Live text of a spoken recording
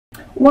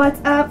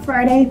What's up,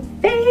 Friday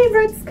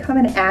favorites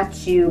coming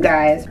at you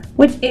guys,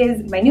 which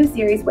is my new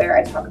series where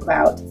I talk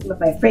about some of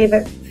my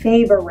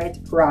favorite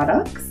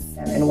products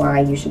and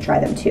why you should try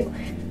them too.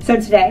 So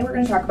today we're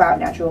going to talk about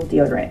natural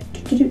deodorant.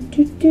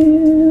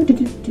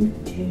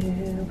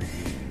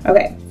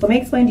 Okay, so let me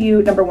explain to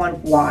you, number one,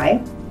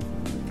 why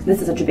this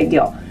is such a big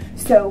deal.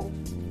 So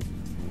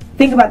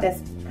think about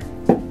this.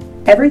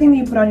 Everything that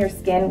you put on your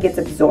skin gets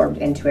absorbed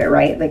into it,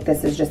 right? Like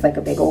this is just like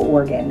a big old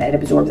organ that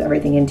absorbs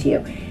everything into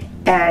you.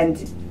 And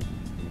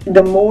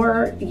the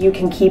more you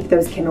can keep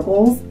those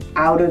chemicals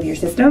out of your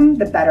system,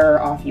 the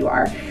better off you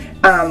are.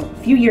 A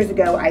few years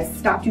ago, I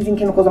stopped using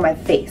chemicals on my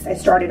face. I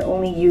started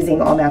only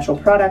using all natural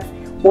products,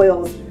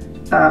 oils,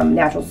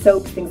 natural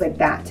soaps, things like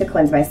that to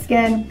cleanse my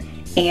skin.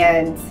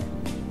 And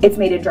it's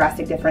made a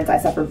drastic difference. I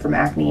suffered from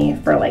acne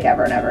for like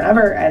ever and ever and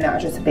ever, and that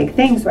was just a big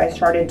thing. So I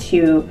started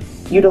to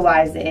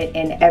utilize it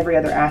in every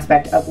other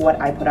aspect of what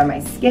I put on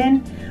my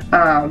skin.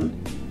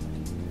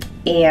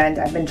 And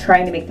I've been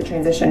trying to make the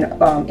transition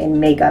in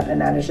makeup, and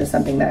that is just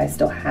something that I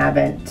still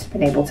haven't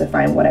been able to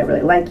find what I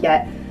really like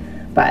yet,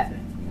 but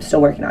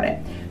still working on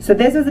it. So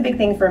this was a big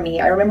thing for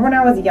me. I remember when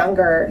I was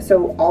younger,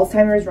 so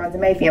Alzheimer's runs in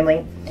my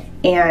family,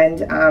 and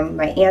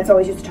my aunts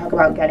always used to talk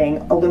about getting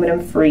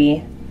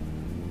aluminum-free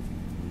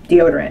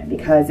deodorant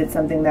because it's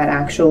something that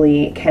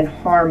actually can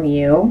harm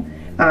you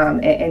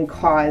and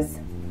cause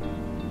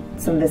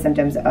some of the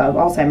symptoms of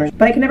Alzheimer's.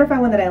 But I could never find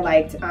one that I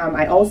liked.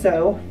 I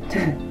also,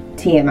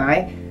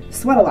 TMI,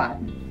 sweat a lot.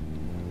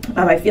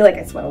 I feel like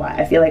I sweat a lot.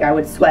 I feel like I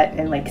would sweat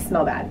and like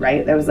smell bad,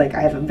 right? That was like,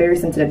 I have a very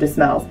sensitive to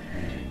smells.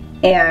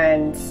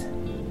 And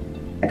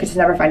I could just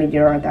never find a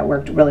deodorant that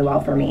worked really well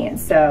for me. And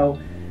so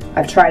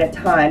I've tried a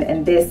ton,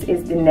 and this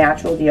is the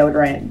natural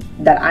deodorant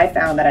that I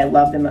found that I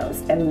love the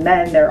most. And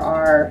then there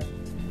are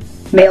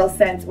male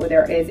scents where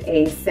there is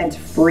a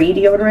scent-free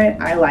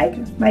deodorant. I like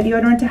my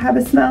deodorant to have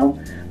a smell,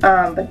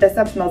 but this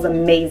stuff smells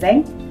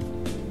amazing.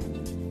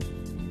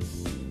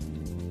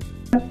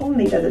 Not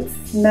only does it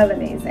smell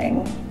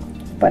amazing,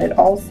 but it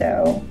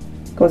also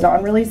goes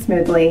on really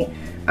smoothly,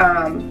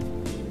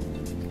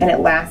 and it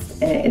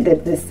lasts, and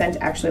the scent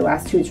actually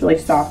lasts too. It's really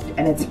soft,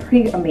 and it's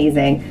pretty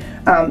amazing.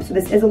 So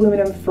this is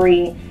aluminum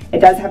free. It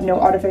does have no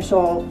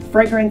artificial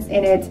fragrance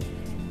in it.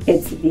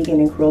 It's vegan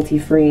and cruelty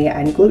free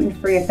and gluten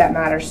free if that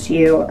matters to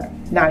you.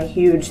 Not a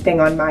huge thing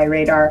on my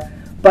radar,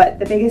 but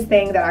the biggest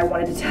thing that I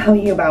wanted to tell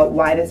you about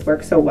why this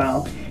works so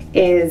well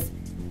is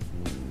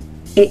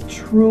it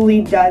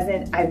truly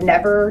doesn't. I've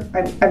never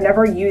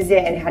used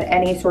it and had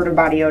any sort of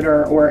body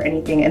odor or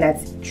anything, and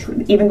that's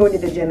true. Even going to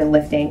the gym and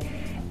lifting.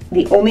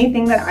 The only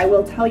thing that I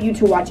will tell you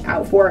to watch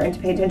out for and to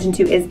pay attention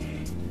to is,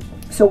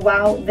 so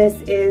while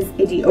this is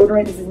a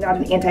deodorant, this is not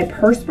an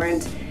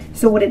antiperspirant.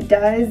 So what it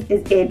does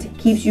is it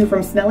keeps you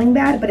from smelling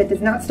bad, but it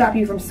does not stop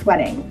you from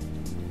sweating.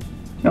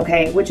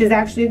 Okay, which is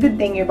actually a good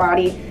thing. Your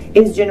body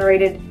is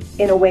generated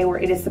in a way where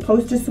it is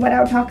supposed to sweat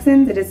out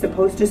toxins. It is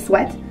supposed to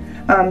sweat.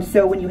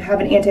 So when you have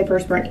an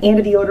antiperspirant and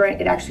a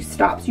deodorant, it actually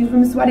stops you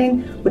from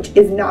sweating, which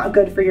is not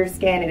good for your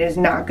skin. It is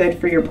not good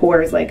for your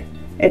pores. Like,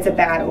 it's a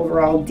bad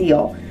overall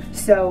deal.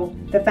 So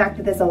the fact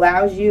that this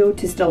allows you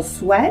to still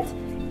sweat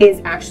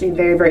is actually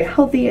very, very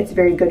healthy. It's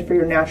very good for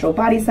your natural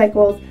body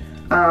cycles.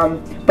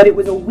 But it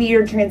was a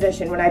weird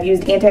transition when I've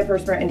used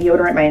antiperspirant and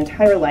deodorant my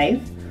entire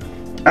life.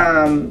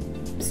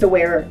 So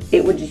where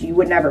it would just, you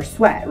would never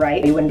sweat,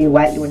 right? You wouldn't be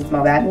wet, you wouldn't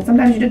smell bad, and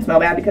sometimes you did smell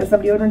bad because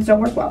some deodorants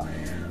don't work well.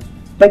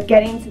 But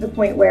getting to the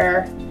point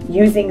where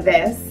using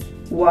this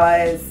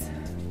was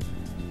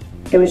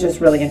just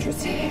really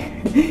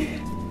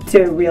interesting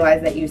to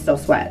realize that you still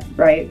sweat,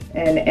 right?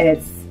 And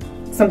it's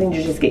something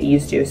to just get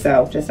used to,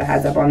 so just a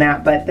heads up on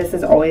that. But this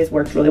has always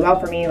worked really well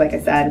for me. Like I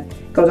said,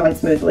 it goes on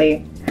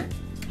smoothly.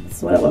 This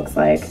is what it looks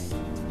like.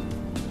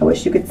 I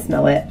wish you could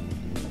smell it.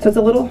 So it's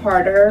a little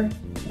harder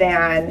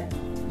than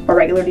a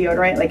regular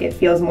deodorant. Like, it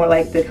feels more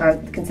like the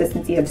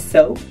consistency of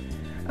soap.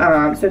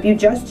 So if you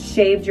just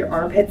shaved your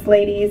armpits,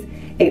 ladies,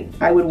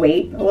 I would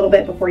wait a little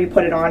bit before you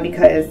put it on,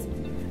 because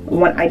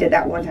I did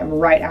that one time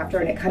right after,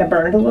 and it kind of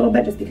burned a little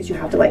bit just because you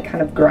have to like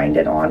kind of grind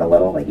it on a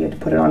little, like you have to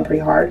put it on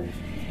pretty hard.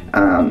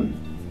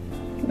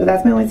 But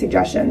that's my only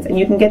suggestions. And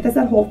you can get this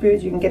at Whole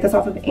Foods. You can get this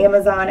off of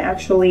Amazon,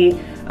 actually.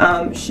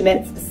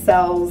 Schmidt's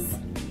sells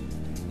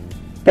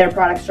their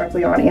products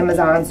directly on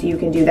Amazon, so you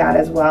can do that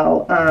as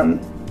well.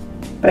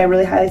 But I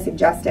really highly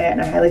suggest it, and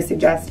I highly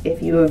suggest,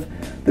 if you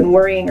have been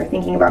worrying or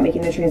thinking about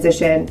making the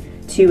transition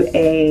to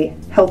a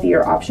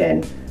healthier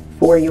option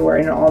for your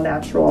an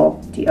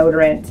all-natural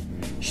deodorant,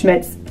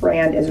 Schmidt's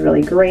brand is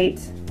really great.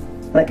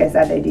 Like I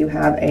said, they do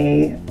have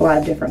a lot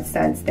of different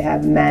scents. They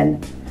have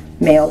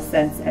male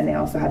scents, and they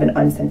also have an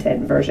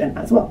unscented version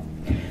as well.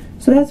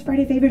 So that's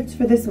Friday favorites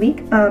for this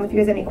week. If you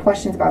guys have any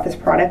questions about this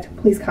product,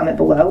 please comment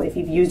below. If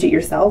you've used it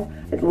yourself,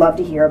 I'd love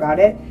to hear about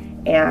it.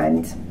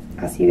 And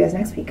I'll see you guys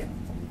next week.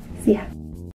 See ya.